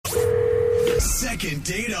Second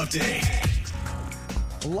date update.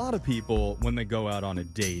 A lot of people, when they go out on a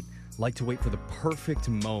date, like to wait for the perfect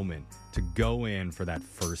moment to go in for that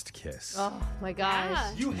first kiss. Oh, my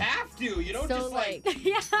gosh. You have to. You don't So, just like-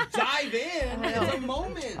 dive in. It's a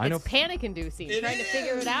moment. I know It's panic-inducing, trying to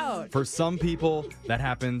figure it out. for some people, that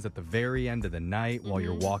happens at the very end of the night while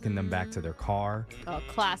you're walking them back to their car. Oh,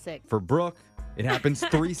 classic. For Brooke, it happens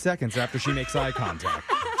 3 seconds after she makes eye contact.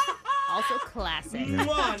 Also classic.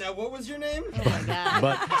 Mwah. Now, what was your name? Oh, my God.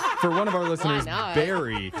 But for one of our listeners, not?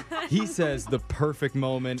 Barry, he says the perfect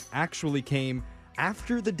moment actually came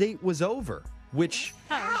after the date was over, which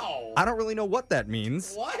How? I don't really know what that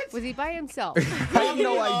means. What? Was he by himself? I have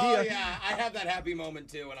no idea. Oh, yeah. I have that happy moment,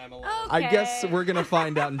 too, when I'm alone. I guess we're going to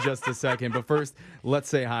find out in just a second. But first, let's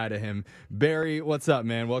say hi to him. Barry, what's up,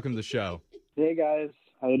 man? Welcome to the show. Hey guys,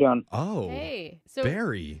 how you doing? Oh, Hey. So,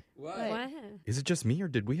 Barry. What? Is it just me or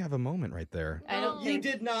did we have a moment right there? I don't You think...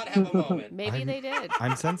 did not have a moment. Maybe I'm- they did.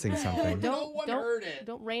 I'm sensing something. No one heard it.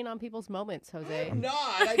 Don't rain on people's moments, Jose. I'm not.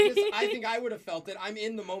 I think I would have felt it. I'm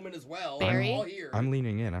in the moment as well. Barry? I'm all here. I'm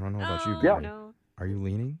leaning in. I don't know about you, Yeah. Barry. Are you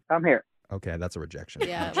leaning? I'm here. Okay, that's a rejection.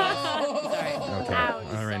 Yeah, it was. Sorry. Okay. Ouch.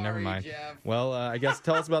 All right, never Sorry, mind. Jeff. Well, I guess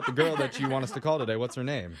tell us about the girl that you want us to call today. What's her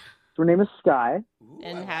name? Her name is Sky. Ooh, I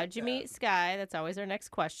And like how'd you that. meet Sky? That's always our next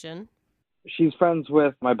question. She's friends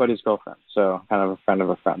with my buddy's girlfriend, so kind of a friend of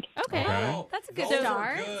a friend. Okay. Oh, That's a good those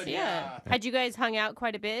are start. good, Yeah. Had you guys hung out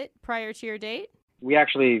quite a bit prior to your date? We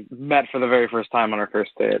actually met for the very first time on our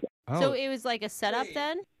first date. Oh, So it was like a setup Wait.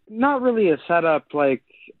 then? Not really a setup, like,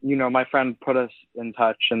 my friend put us in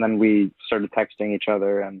touch and then we started texting each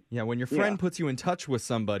other and yeah, when your friend Yeah. puts you in touch with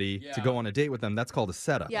somebody to Yeah. go on a date with them, that's called a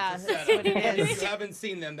setup. Yeah, It's a that's setup. what it If is. you haven't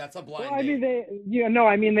seen them, that's a blind well, I mean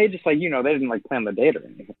date. they just like, they didn't like plan the date or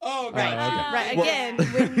anything. Oh, Right, God. okay. Right. Well- Again,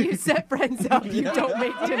 when you set friends up, you don't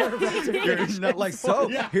make dinner You're reservations. not like, so,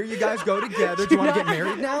 Yeah. here you guys go together. Do you want to get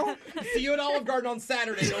married now? See you at Olive Garden on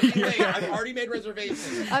Saturday. Don't be late. I've already made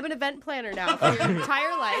reservations. I'm an event planner now for your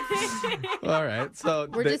entire life. All right, so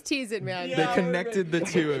We're they, just teasing, man. they Yeah, connected the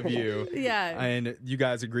two of you, Yeah. and you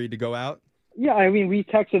guys agreed to go out? Yeah, I mean, we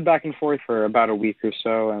texted back and forth for about a week or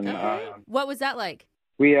so and What was that like?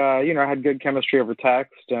 we, had good chemistry over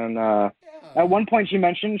text and at one point she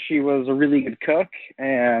mentioned she was a really good cook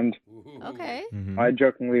and Ooh. Okay. Mhm. I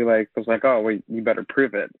jokingly was like, oh, well, you better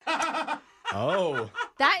prove it. Oh,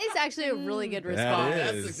 That is actually a really good That response. is.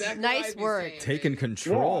 That's exactly Nice what I'd be work. saying, taking babe.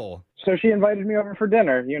 control. So she invited me over for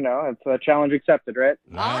dinner. It's a challenge accepted, right?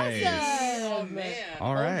 Nice. Oh, Awesome. man.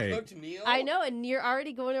 All right. Home-cooked meal? I know, and you're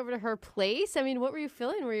already going over to her place. I mean, what were you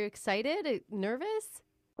feeling? Were you excited? Nervous?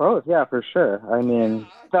 Oh, yeah, for sure. I mean,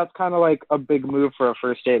 that's kind of like a big move for a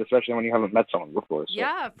first date, especially when you haven't met someone before. So.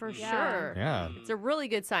 Yeah, for Yeah. sure. Yeah. It's a really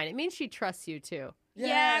good sign. It means she trusts you too.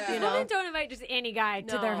 Yeah, because You know? women don't invite just any guy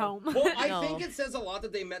to their No. home. Well, I No. think it says a lot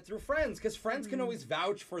that they met through friends, because friends can always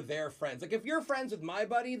vouch for their friends. Like, if you're friends with my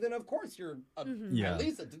buddy, then of course you're Yeah. at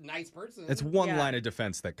least a nice person. It's one Yeah. line of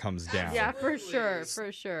defense that comes down. Yeah, for Absolutely. sure,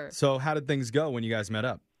 for sure. So how did things go when you guys met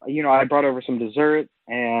up? I brought over some dessert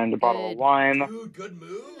and a bottle Good. of wine. Dude, good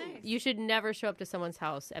move. You should never show up to someone's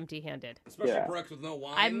house empty-handed. Especially Yeah. Brooks with no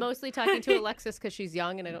wine. I'm mostly talking to Alexis because she's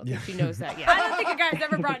young and I don't think she knows that yet. I don't think a guy's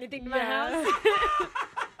ever brought anything to my house.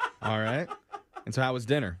 All right. And so how was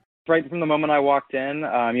dinner? Right from the moment I walked in,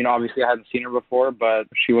 obviously I hadn't seen her before, but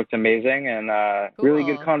she looked amazing and really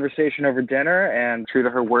good Cool. conversation over dinner. And true to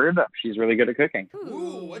her word, she's really good at cooking.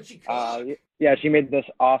 Ooh, what'd she cook? Yeah, she made this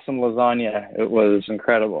awesome lasagna. It was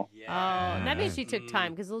incredible. Oh, that means she took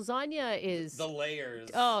time because lasagna is The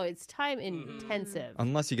layers. it's time intensive.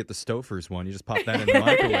 Unless you get the Stouffer's one, you just pop that in the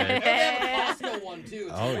microwave. And they have a Costco one, too.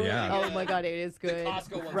 It's Oh, really yeah. Oh good. my god, it is good.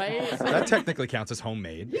 Costco one's right? awesome. That technically counts as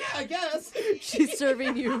homemade. Yeah, I guess. She's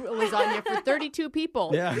serving you lasagna for 32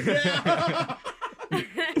 people. Yeah. Yeah.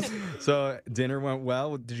 So dinner went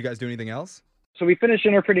well. Did you guys do anything else? So we finished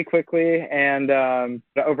dinner pretty quickly, and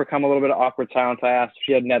to overcome a little bit of awkward silence, I asked if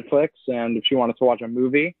she had Netflix and if she wanted to watch a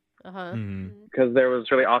movie, Uh-huh. Mhm. because there was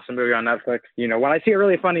a really awesome movie on Netflix. When I see a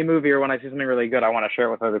really funny movie or when I see something really good, I want to share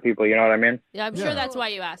it with other people, you know what I mean? Yeah, I'm Yeah. sure that's why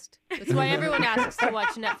you asked. That's why everyone asks to watch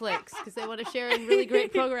Netflix because they want to share in really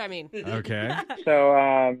great programming. Okay. So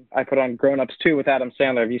I put on Grown Ups 2 with Adam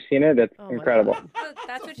Sandler. Have you seen it? It's Oh my incredible. God.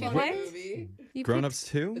 That's what you Fun liked? movie. You Grown picked- Ups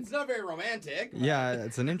 2? It's not very romantic. Yeah,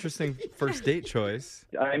 it's an interesting first date choice.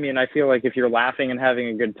 I mean, I feel like if you're laughing and having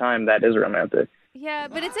a good time, that is romantic. Yeah,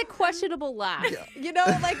 but it's a questionable laugh. You know,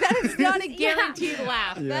 like that is not a guarantee. guaranteed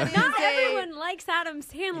laugh. Yeah. That is Not a- everyone likes Adam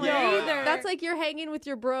Sandler either. That's like you're hanging with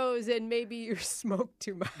your bros and maybe you smoke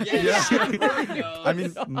too much. Yeah. I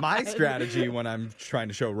mean, my strategy when I'm trying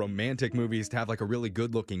to show romantic movies to have like a really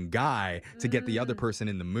good-looking guy to get the other person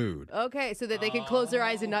in the mood. Okay, so that they can close their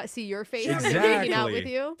eyes and not see your face as they're Exactly. making out with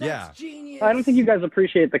you? Yeah. Genius. I don't think you guys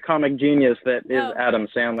appreciate the comic genius that is No. Adam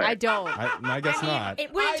Sandler. I don't. I guess not.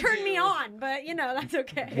 It wouldn't I turn me do. on, but that's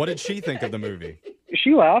okay. What did she think of the movie?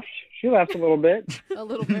 She laughed. She laughed a little bit. A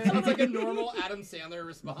little bit. Sounds like a normal Adam Sandler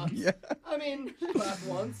response. Yeah. I mean, she laughed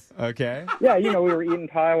once. Okay. Yeah, we were eating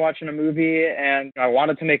pie, watching a movie, and I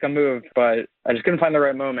wanted to make a move, but I just couldn't find the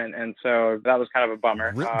right moment, and so that was kind of a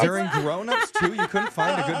bummer. During Grown Ups too, you couldn't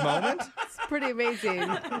find a good moment? It's pretty amazing.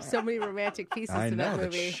 There's so many romantic pieces I to know, that that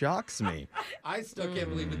movie. shocks me. I still can't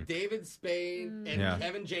believe it. David Spade and Yeah.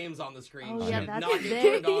 Kevin James on the screen. Oh, She yeah, did that's not get they-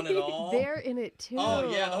 turned on at all. They're in it too. Oh,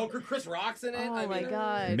 yeah, the whole crew. Chris Rock's in it. Oh I my mean,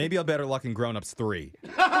 god. Maybe I'll better luck in Grown Ups 3.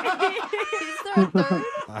 Is there a third?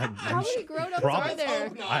 How many grown-ups Probably- are there? Let's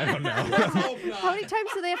hope not. I don't know. Let's hope not. How many times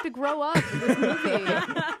do they have to grow up in this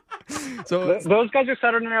movie? So, Those guys are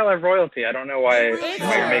Saturday Night Live royalty. I don't know why, It's why you're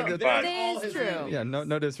true. making They're fun. It all is his true. movies. yeah,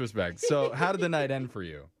 no disrespect. So, how did the night end for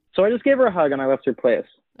you? So I just gave her a hug and I left her place.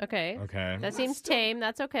 Okay. Okay. That seems tame.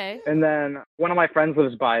 That's okay. And then one of my friends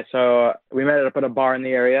lives by, so we met up at a bar in the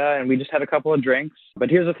area and we just had a couple of drinks. But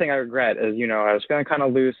here's the thing I regret is, I was feeling kind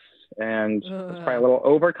of loose and was probably a little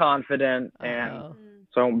overconfident. And Oh.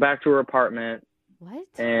 so I went back to her apartment What?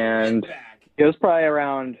 and Back. it was probably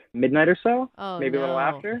around midnight or so, Oh, maybe a little no.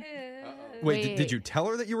 after. Wait, did Wait. you tell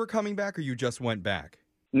her that you were coming back or you just went back?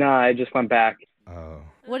 No, I just went back. Oh.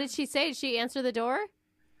 What did she say? Did she answer the door?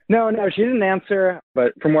 No, she didn't answer,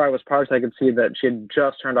 but from where I was parked, I could see that she had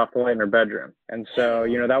just turned off the light in her bedroom. And so,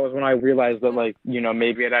 that was when I realized that,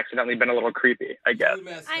 maybe it accidentally been a little creepy, I guess. You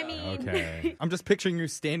messed I up. mean, Okay. I'm just picturing you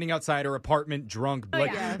standing outside her apartment drunk,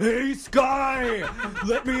 like, yeah. hey, Sky,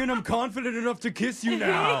 let me in. I'm confident enough to kiss you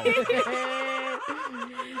now.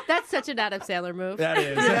 That's such an Adam Sandler move. That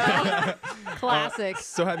is. Classic.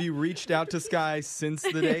 So have you reached out to Sky since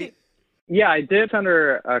the date? Yeah, I did send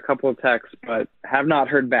her a couple of texts, but have not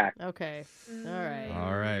heard back. Okay. All right.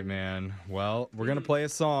 All right, man. Well, we're going to play a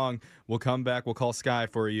song. We'll come back. We'll call Sky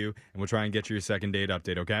for you, and we'll try and get you your second date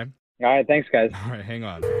update, okay? All right, thanks, guys. All right, hang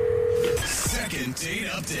on. Second date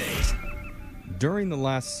update. During the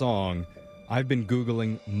last song, I've been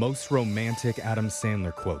Googling most romantic Adam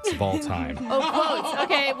Sandler quotes of all time. Oh, quotes.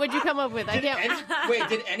 Okay, what'd you come up with? I can't. Wait,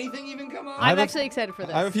 did anything even come up? I'm actually excited for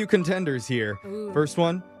this. I have a few contenders here. Ooh. First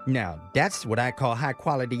one. Now, that's what I call high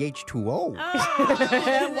quality H2O. Water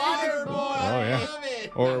boy. Oh, yeah. I love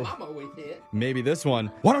it. Or- My mama with it. Maybe this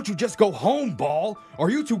one. Why don't you just go home, Ball? Are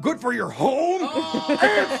you too good for your home?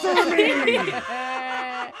 Answer me!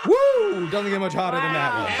 Woo! Doesn't get much hotter than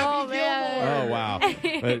that one. Happy Oh, man. Oh, wow.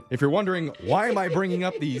 But if you're wondering, why am I bringing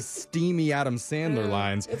up these steamy Adam Sandler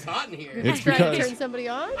lines? It's hot in here. It's Trying to because turn somebody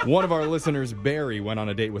on? one of our listeners, Barry, went on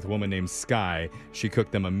a date with a woman named Sky. She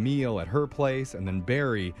cooked them a meal at her place, and then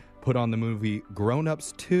Barry put on the movie Grown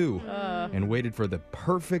Ups 2 and waited for the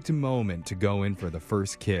perfect moment to go in for the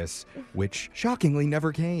first kiss, which shockingly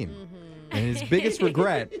never came. And his biggest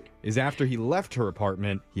regret is after he left her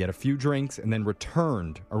apartment, he had a few drinks and then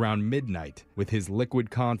returned around midnight with his liquid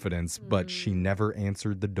confidence, but she never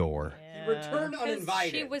answered the door. Returned 'cause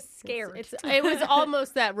uninvited. she was scared. It was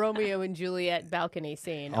almost that Romeo and Juliet balcony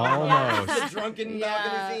scene. Almost. The drunken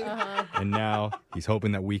balcony scene. Uh-huh. And now he's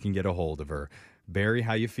hoping that we can get a hold of her. Barry,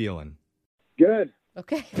 how you feeling? Good.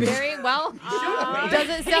 Okay, Barry, well,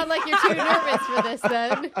 doesn't sound like you're too nervous for this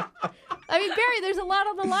then. I mean, Barry, there's a lot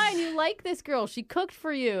on the line. You like this girl. She cooked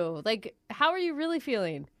for you. Like, how are you really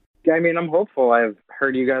feeling? I mean, I'm hopeful. I've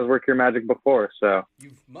heard you guys work your magic before, so.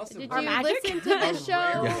 You must have Did heard you magic? listen to the A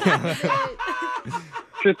show? rare-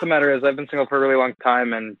 Truth of the matter is, I've been single for a really long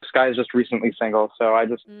time, and Sky's just recently single, so I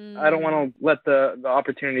don't want to let the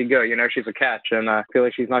opportunity go. She's a catch, and I feel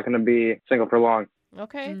like she's not going to be single for long.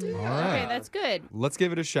 Okay. All Okay, right. that's good. Let's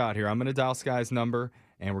give it a shot here. I'm going to dial Sky's number,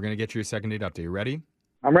 and we're going to get you your second date update. You ready?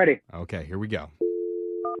 I'm ready. Okay, here we go.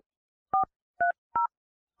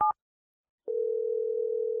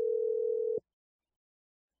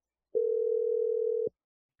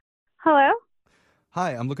 Hello,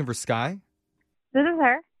 Hi, I'm looking for Sky. this is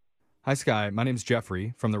her. Hi, Sky. My name's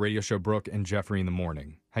Jeffrey from the radio show Brooke and Jeffrey in the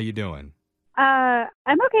Morning. How you doing?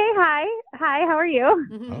 I'm okay. Hi, how are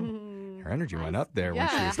you? Her energy went up there when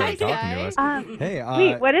Yeah, she started hi, talking to us. Um, Hey,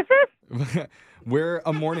 wait, what is this? we're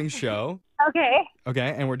a morning show, Okay,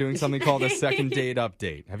 okay, and we're doing something called a second date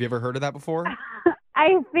update. Have you ever heard of that before?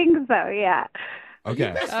 I think so. Yeah.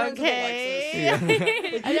 Okay. Best friends with Okay.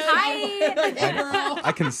 Alexis. I know.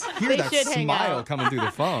 I can hear They that should hang smile out. coming through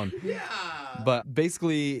the phone. Yeah. But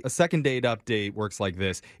basically, a second date update works like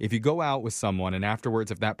this. If you go out with someone and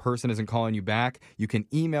afterwards, if that person isn't calling you back, you can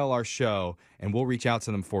email our show and we'll reach out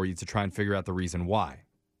to them for you to try and figure out the reason why.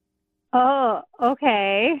 Oh,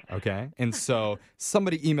 okay. Okay? And so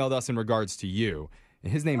somebody emailed us in regards to you.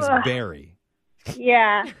 And his name's Ugh. Barry.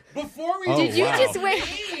 Yeah. Before we Oh, Did you wow. just wait?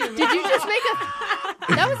 Did you just make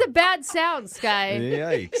a? That was a bad sound, Sky.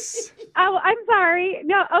 Yikes. Oh, I'm sorry.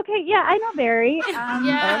 No, okay. Yeah, I know Barry.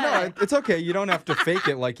 Yeah. No, it's okay. You don't have to fake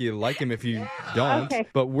it like you like him if you don't. Okay.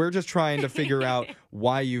 But we're just trying to figure out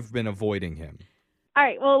why you've been avoiding him. All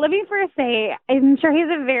right. Well, let me first say, I'm sure he's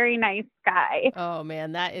a very nice guy. Oh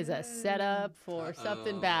man, that is a setup for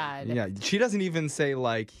something bad. Yeah, she doesn't even say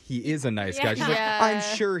like he is a nice guy. She's like, Yeah. I'm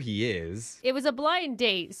sure he is. It was a blind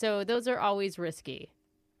date, so those are always risky.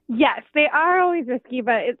 Yes, they are always risky,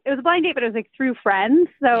 but it was a blind date, but it was like through friends,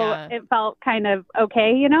 so Yeah. it felt kind of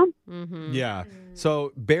okay, you know? Mm-hmm. Yeah.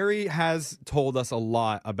 So Barry has told us a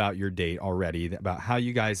lot about your date already, about how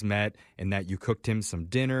you guys met and that you cooked him some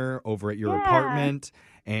dinner over at your Yeah. apartment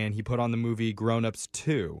and he put on the movie Grown Ups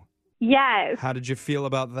 2. Yes. How did you feel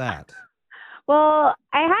about that? Well,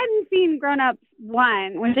 I hadn't seen Grown Ups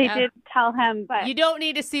 1, which I Yeah. did tell him, but You don't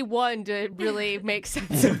need to see one to really make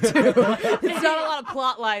sense of two. It's not a lot of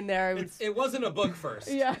plot line there. It wasn't a book first.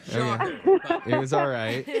 Yeah. Shocker. It was all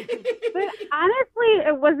right. But honestly,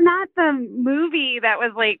 it was not the movie that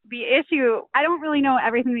was like the issue. I don't really know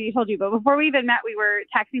everything that he told you, but before we even met, we were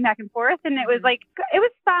texting back and forth, and it was like, it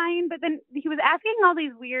was fine. But then he was asking all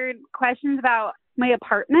these weird questions about my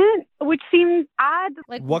apartment, which seemed odd.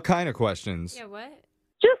 Like What kind of questions? Yeah, what?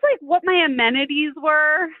 Just like what my amenities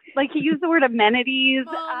were. Like he used the word amenities.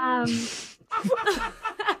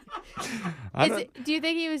 I don't- do you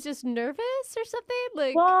think he was just nervous or something?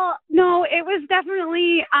 Like, Well, no, it was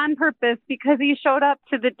definitely on purpose because he showed up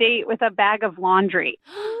to the date with a bag of laundry.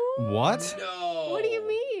 What? No. what do you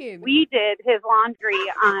mean? We did his laundry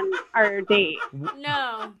on our date.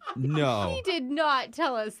 No. No. He did not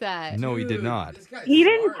tell us that. No, he did Dude, not. this guy's He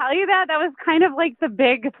didn't smart. tell you that? That was kind of like the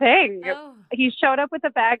big thing. Oh. He showed up with a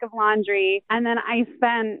bag of laundry, and then I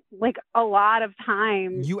spent like a lot of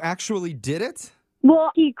time. You actually did it?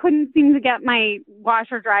 Well, he couldn't seem to get my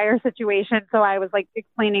washer dryer situation, so I was like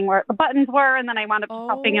explaining where the buttons were, and then I wound up just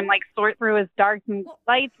helping him like sort through his darks and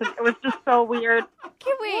lights, and it was just so weird.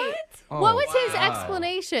 Wait, Oh, what was his wow.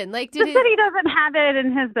 explanation? Like, did Just he? that he doesn't have it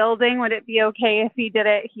in his building. Would it be okay if he did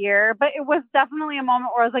it here? But it was definitely a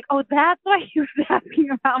moment where I was like, oh, that's why he was asking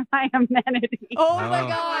about my amenities. Oh my Oh.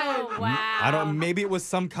 god! Oh, wow. I don't. Maybe it was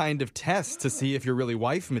some kind of test to see if you're really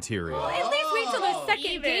wife material. At least wait till the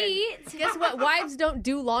second date. Guess what? Wives don't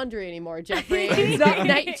do laundry anymore, Jeffrey. It's not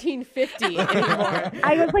 1950 anymore.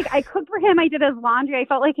 I was like, I cooked for him. I did his laundry. I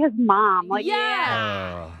felt like his mom. Like,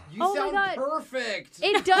 Yeah. You Oh my sound God. perfect.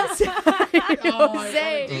 It does. Oh, I want to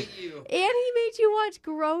say. date you. And he made you watch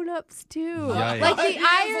Grown Ups too. Yikes. Like It the is like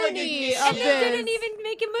a irony game. of And this. they didn't even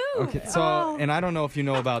make a move. Okay, so, and I don't know if you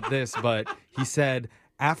know about this, but he said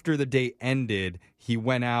after the date ended, he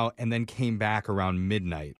went out and then came back around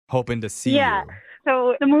midnight, hoping to see Yeah. you.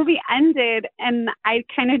 So the movie ended, and I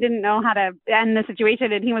kind of didn't know how to end the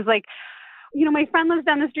situation. And he was like, you know, my friend lives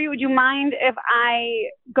down the street. Would you mind if I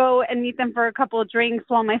go and meet them for a couple of drinks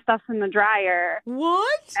while my stuff's in the dryer?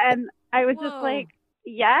 What? And I was Whoa. just like,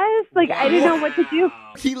 yes. Like, I didn't know what to do.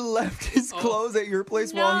 He left his clothes at your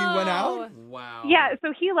place while he went out? Wow. Yeah,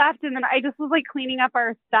 so he left, and then I just was like cleaning up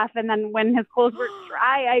our stuff. And then when his clothes were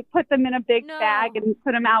dry, I put them in a big No. bag and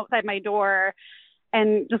put them outside my door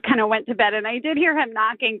and just kind of went to bed. And I did hear him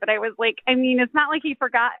knocking, but I was like, I mean, it's not like he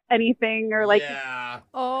forgot anything or like, Yeah.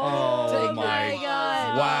 Oh, my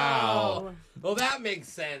god! Wow. Well, that makes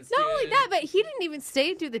sense. Not dude. only that, but he didn't even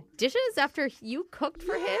stay and do the dishes after you cooked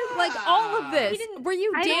for him. Like all of this. He didn't- Were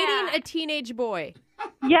you I- dating Yeah. a teenage boy?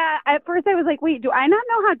 yeah, at first I was like, wait, do I not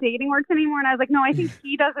know how dating works anymore? And I was like, no, I think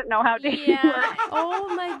he doesn't know how dating Yeah. works.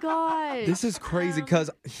 Oh my god! This is crazy because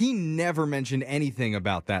he never mentioned anything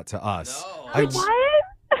about that to us. No. I- What?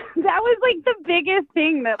 That was like the biggest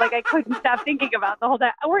thing that like I couldn't stop thinking about the whole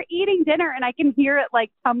time. We're eating dinner and I can hear it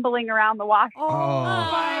like tumbling around the wash. Oh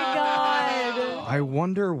my god! I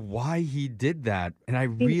wonder why he did that. And I I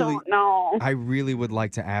really don't know. I really would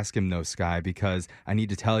like to ask him though, Sky, because I need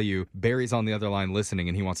to tell you, Barry's on the other line listening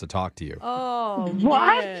and he wants to talk to you. Oh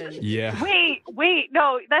What? man. Yeah. Wait,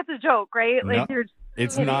 no, that's a joke, right? Like No. you're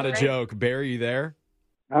It's kidding, not a right? joke. Barry, you there?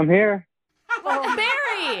 I'm here. Oh,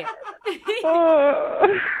 Barry!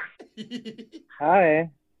 Oh. Hi.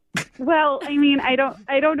 Well, I mean, I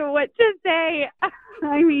don't know what to say.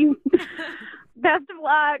 I mean, best of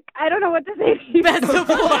luck. I don't know what to say to you. Best of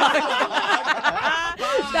luck.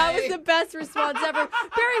 That was the best response ever.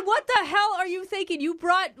 Barry, what the hell are you thinking? You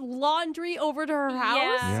brought laundry over to her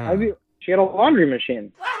house? Yeah. I mean, she had a laundry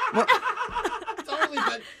machine. Totally,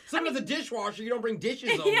 but some of the dishwasher, you don't bring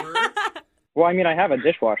dishes over. Well, I mean, I have a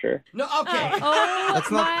dishwasher. No, okay. Oh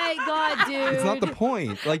That's not- my God, dude. It's not the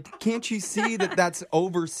point. Like, can't you see that that's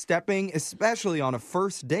overstepping, especially on a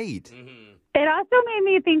first date? It also made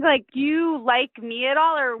me think, like, do you like me at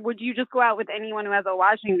all, or would you just go out with anyone who has a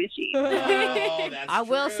washing machine? Oh, that's I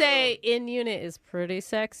will true. say, in unit is pretty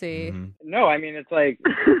sexy. No, I mean, it's like,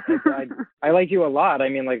 I like you a lot. I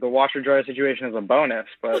mean, like, the washer dryer situation is a bonus,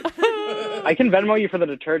 but I can Venmo you for the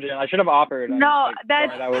detergent. I should have offered. I'm No, like,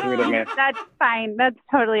 that's sorry, that was weird of me. that's fine. That's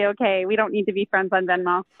totally okay. We don't need to be friends on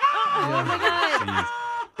Venmo. Oh my God.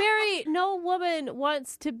 Jeez. Barry, no woman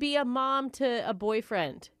wants to be a mom to a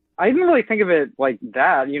boyfriend. I didn't really think of it like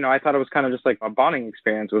that. You know, I thought it was kind of just like a bonding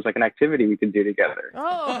experience. It was like an activity we could do together.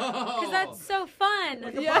 Oh. Because that's so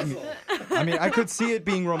fun. Yeah. I mean, I could see it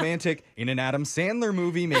being romantic in an Adam Sandler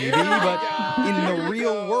movie, maybe, but in the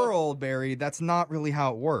real world, Barry, that's not really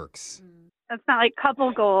how it works. That's not like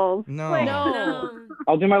couple goals. No. No.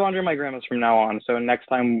 I'll do my laundry at my grandma's from now on. So next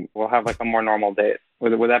time we'll have like a more normal date.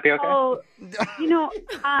 Would that be okay? Oh, you know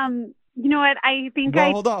what? I think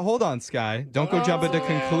Well, hold on, Sky. Don't go jump into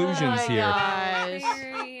conclusions my here. gosh.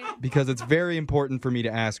 Barry. Because it's very important for me to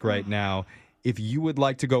ask right now if you would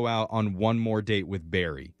like to go out on one more date with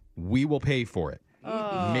Barry. We will pay for it.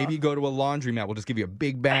 Maybe go to a laundromat. We'll just give you a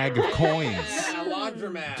big bag of coins. Yeah,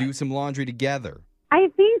 laundromat. Do some laundry together. I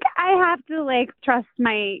think I have to like trust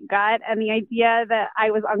my gut, and the idea that I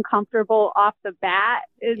was uncomfortable off the bat,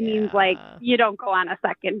 it means like you don't go on a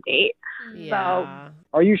second date. Yeah.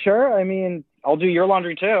 Are you sure? I mean, I'll do your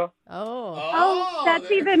laundry too. Oh. Oh, that's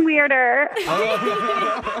there- even weirder.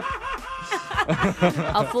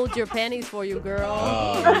 I'll fold your panties for you, girl.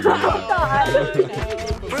 Oh,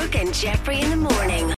 God. Brooke and Jeffrey in the morning.